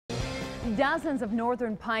Dozens of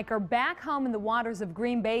northern pike are back home in the waters of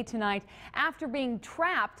Green Bay tonight after being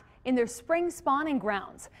trapped in their spring spawning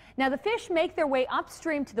grounds. Now, the fish make their way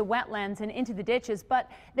upstream to the wetlands and into the ditches,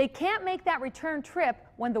 but they can't make that return trip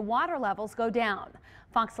when the water levels go down.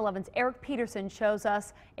 Fox 11's Eric Peterson shows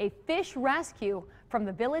us a fish rescue from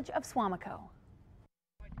the village of Suamico.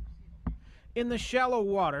 In the shallow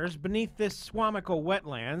waters beneath this Suamico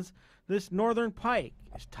wetlands, this northern pike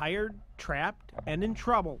is tired, trapped, and in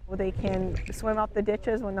trouble. They can swim up the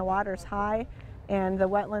ditches when the water's high, and the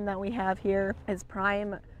wetland that we have here is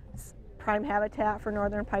prime habitat for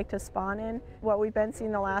northern pike to spawn in. What we've been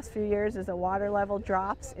seeing the last few years is the water level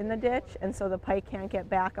drops in the ditch, and so the pike can't get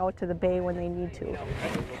back out to the bay when they need to.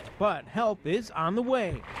 But help is on the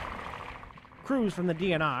way. Crews from the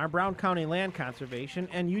DNR, Brown County Land Conservation,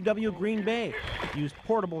 and UW Green Bay used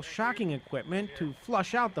portable shocking equipment to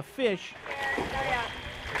flush out the fish.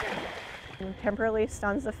 It temporarily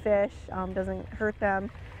stuns the fish, doesn't hurt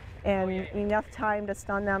them, and enough time to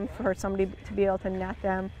stun them for somebody to be able to net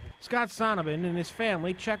them. Scott Sonneman and his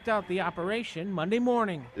family checked out the operation Monday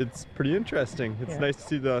morning. It's pretty interesting. It's nice to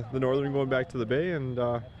see the northern going back to the bay, and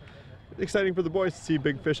exciting for the boys to see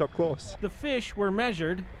big fish up close. The fish were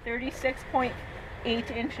measured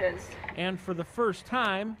 36.8 inches. And for the first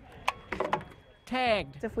time,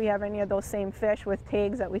 tagged. If we have any of those same fish with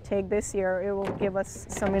tags that we tagged this year, it will give us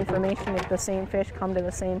some information if the same fish come to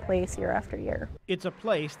the same place year after year. It's a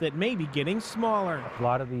place that may be getting smaller. A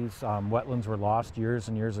lot of these wetlands were lost years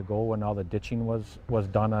and years ago when all the ditching was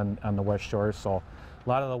done on the west shore. So a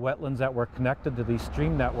lot of the wetlands that were connected to these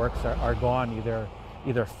stream networks are gone,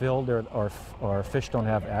 either filled or fish don't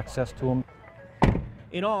have access to them.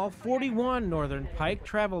 In all, 41 northern pike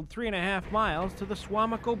traveled 3.5 miles to the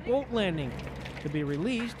Suamico boat landing to be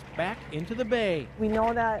released back into the bay. We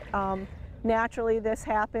know that naturally this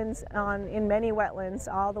happens in many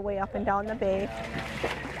wetlands all the way up and down the bay.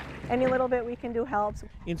 Any little bit we can do helps.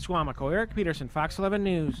 In Suamico, Eric Peterson, Fox 11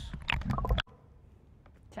 News.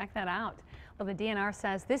 Check that out. Well, the DNR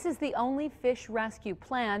says this is the only fish rescue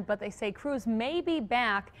planned, but they say crews may be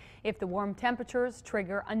back if the warm temperatures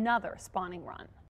trigger another spawning run.